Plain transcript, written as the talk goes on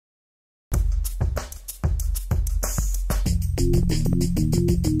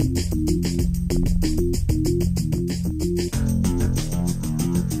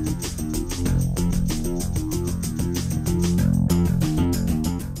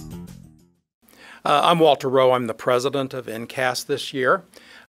I'm Walter Rowe. I'm the president of NCAS this year.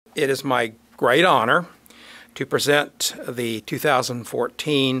 It is my great honor to present the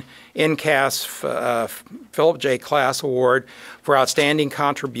 2014 NCAS Philip J. Klass Award for outstanding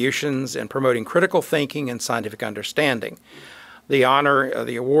contributions in promoting critical thinking and scientific understanding. The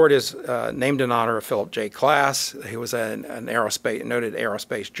award is named in honor of Philip J. Klass, who was noted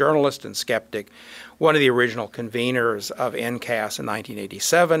aerospace journalist and skeptic, one of the original conveners of NCAS in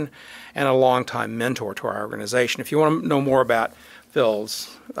 1987, and a longtime mentor to our organization. If you want to know more about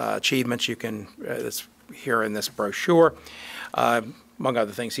Phil's achievements, you can, it's here in this brochure. Among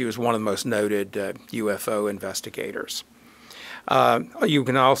other things, he was one of the most noted UFO investigators. You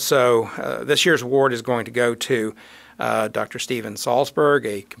can also, this year's award is going to go to Dr. Steven Salzberg,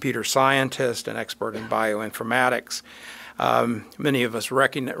 a computer scientist and expert in bioinformatics. Many of us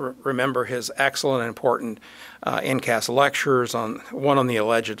remember his excellent and important NCAS lectures, one on the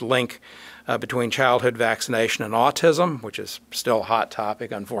alleged link between childhood vaccination and autism, which is still a hot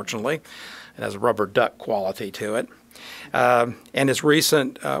topic, unfortunately. It has a rubber duck quality to it. And his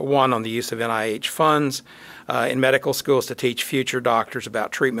recent one on the use of NIH funds in medical schools to teach future doctors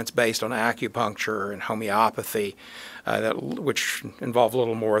about treatments based on acupuncture and homeopathy, which involve a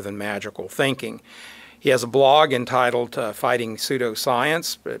little more than magical thinking. He has a blog entitled Fighting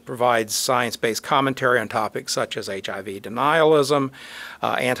Pseudoscience. It provides science-based commentary on topics such as HIV denialism,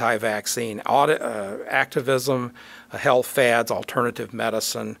 anti-vaccine activism, health fads, alternative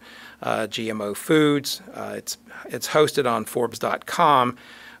medicine, GMO foods. It's hosted on Forbes.com,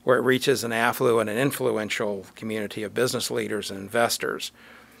 where it reaches an affluent and influential community of business leaders and investors.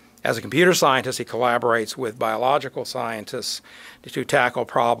 As a computer scientist, he collaborates with biological scientists to tackle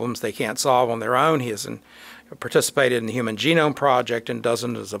problems they can't solve on their own. He has participated in the Human Genome Project and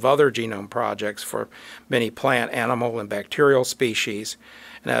dozens of other genome projects for many plant, animal, and bacterial species.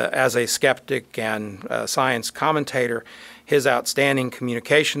 And as a skeptic and science commentator, his outstanding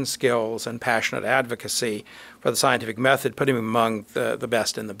communication skills and passionate advocacy for the scientific method put him among the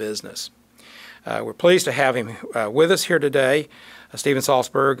best in the business. We're pleased to have him with us here today. Steven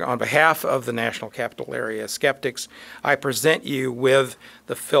Salzberg, on behalf of the National Capital Area Skeptics, I present you with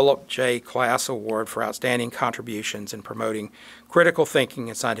the Philip J. Klass Award for outstanding contributions in promoting critical thinking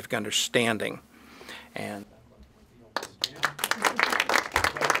and scientific understanding. And I'm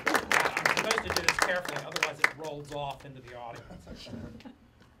supposed to do this carefully, otherwise it rolls off into the audience.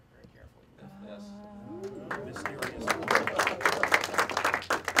 Very carefully with this mysterious.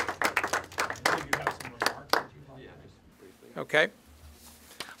 Okay.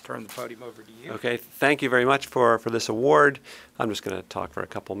 Turn the podium over to you. Okay, thank you very much for this award. I'm just going to talk for a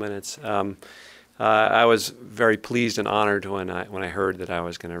couple minutes. I was very pleased and honored when I heard that I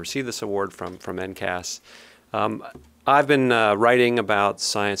was going to receive this award from NCAS. I've been writing about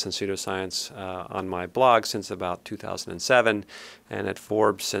science and pseudoscience on my blog since about 2007, and at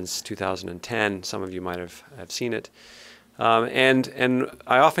Forbes since 2010. Some of you might have seen it. And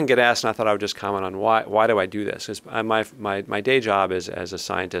I often get asked, and I thought I would just comment on why do I do this? Because my day job is as a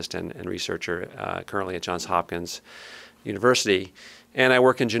scientist and researcher currently at Johns Hopkins University, and I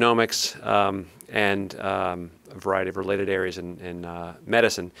work in genomics and a variety of related areas in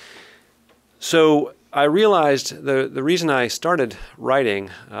medicine. So I realized the reason I started writing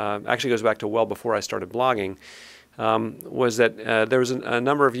actually goes back to well before I started blogging. Was that there was a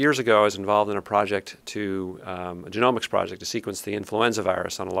number of years ago I was involved in a project a genomics project to sequence the influenza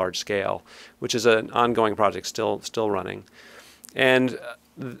virus on a large scale, which is an ongoing project still running. And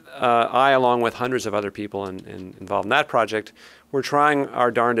I, along with hundreds of other people involved in that project, were trying our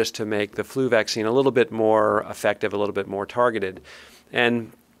darndest to make the flu vaccine a little bit more effective, a little bit more targeted.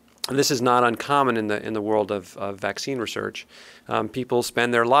 And this is not uncommon in the world of vaccine research. People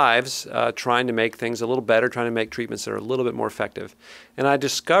spend their lives trying to make things a little better, trying to make treatments that are a little bit more effective. And I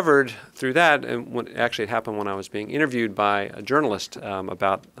discovered through that, and actually it happened when I was being interviewed by a journalist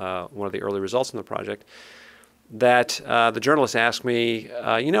about one of the early results in the project, that the journalist asked me,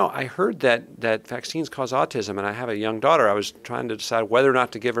 you know, I heard that vaccines cause autism, and I have a young daughter. I was trying to decide whether or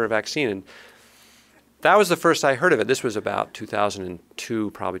not to give her a vaccine. And that was the first I heard of it. This was about 2002,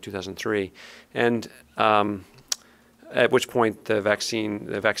 probably 2003, and at which point the vaccine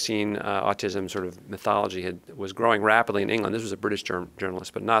autism sort of mythology was growing rapidly in England. This was a British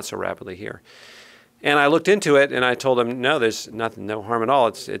journalist, but not so rapidly here. And I looked into it, and I told him, no, there's no harm at all.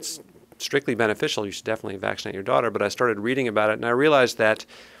 It's strictly beneficial. You should definitely vaccinate your daughter. But I started reading about it, and I realized that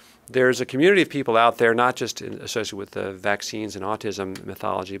there's a community of people out there, not just associated with the vaccines and autism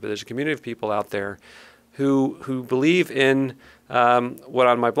mythology, but there's a community of people out there who believe in what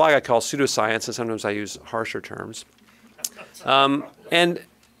on my blog I call pseudoscience, and sometimes I use harsher terms. And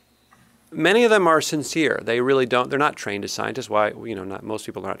many of them are sincere. They really don't. They're not trained as scientists. Why? Not most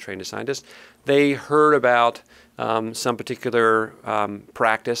people are not trained as scientists. They heard about some particular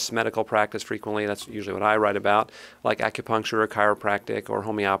practice, medical practice frequently. That's usually what I write about, like acupuncture or chiropractic or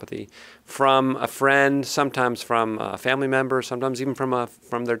homeopathy, from a friend, sometimes from a family member, sometimes even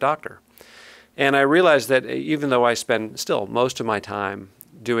from their doctor. And I realized that even though I spend still most of my time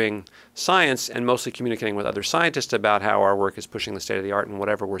doing science and mostly communicating with other scientists about how our work is pushing the state of the art in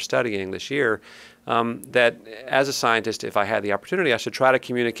whatever we're studying this year, that as a scientist, if I had the opportunity, I should try to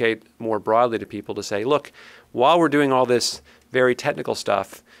communicate more broadly to people to say, look, while we're doing all this very technical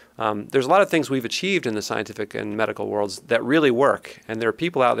stuff, there's a lot of things we've achieved in the scientific and medical worlds that really work. And there are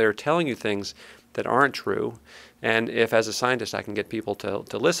people out there telling you things that aren't true. And if, as a scientist, I can get people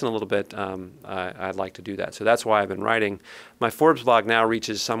to listen a little bit, I'd like to do that. So that's why I've been writing. My Forbes blog now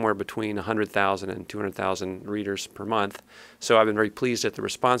reaches somewhere between 100,000 and 200,000 readers per month. So I've been very pleased at the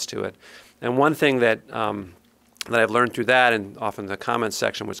response to it. And one thing that I've learned through that, and often the comments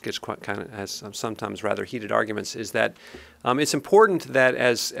section, which gets has sometimes rather heated arguments, is that it's important that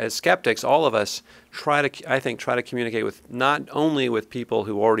as skeptics, all of us try to communicate with not only with people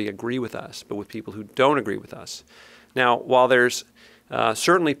who already agree with us, but with people who don't agree with us. Now, while there's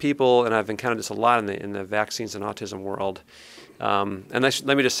certainly people, and I've encountered this a lot in the vaccines and autism world, and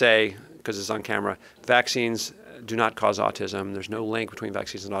let me just say, because it's on camera, vaccines do not cause autism. There's no link between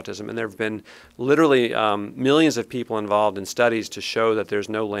vaccines and autism. And there have been literally millions of people involved in studies to show that there's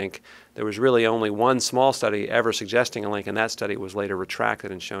no link. There was really only one small study ever suggesting a link, and that study was later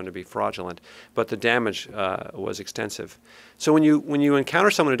retracted and shown to be fraudulent. But the damage was extensive. So when you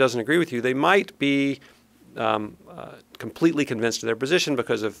encounter someone who doesn't agree with you, they might be completely convinced of their position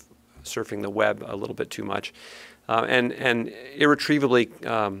because of surfing the web a little bit too much, and irretrievably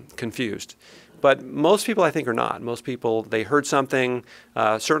confused. But most people, I think, are not. Most people, they heard something,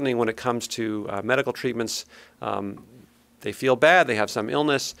 certainly when it comes to medical treatments, they feel bad, they have some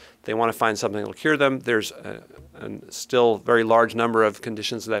illness, they want to find something that will cure them. There's a still very large number of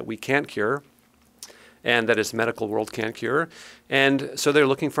conditions that we can't cure, and that is medical world can't cure. And so they're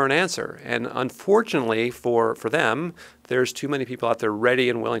looking for an answer. And unfortunately for them, there's too many people out there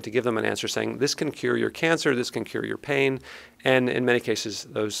ready and willing to give them an answer saying, this can cure your cancer, this can cure your pain. And in many cases,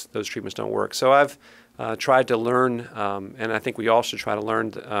 those treatments don't work. So I've tried to learn, and I think we all should try to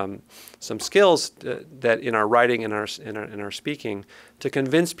learn some skills that in our writing and in our speaking to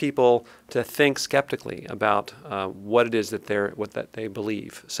convince people to think skeptically about what it is that they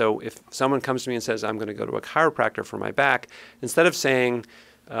believe. So if someone comes to me and says, I'm going to go to a chiropractor for my back, instead of saying,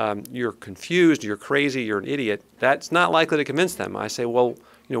 you're confused, you're crazy, you're an idiot, that's not likely to convince them. I say, well,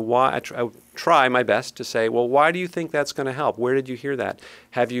 why? I try my best to say, well, why do you think that's going to help? Where did you hear that?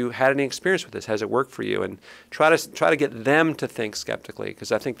 Have you had any experience with this? Has it worked for you? And try to get them to think skeptically,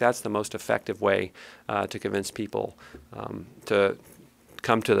 because I think that's the most effective way to convince people to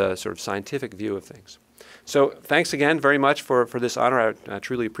come to the sort of scientific view of things. So thanks again very much for this honor. I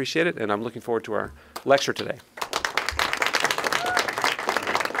truly appreciate it, and I'm looking forward to our lecture today.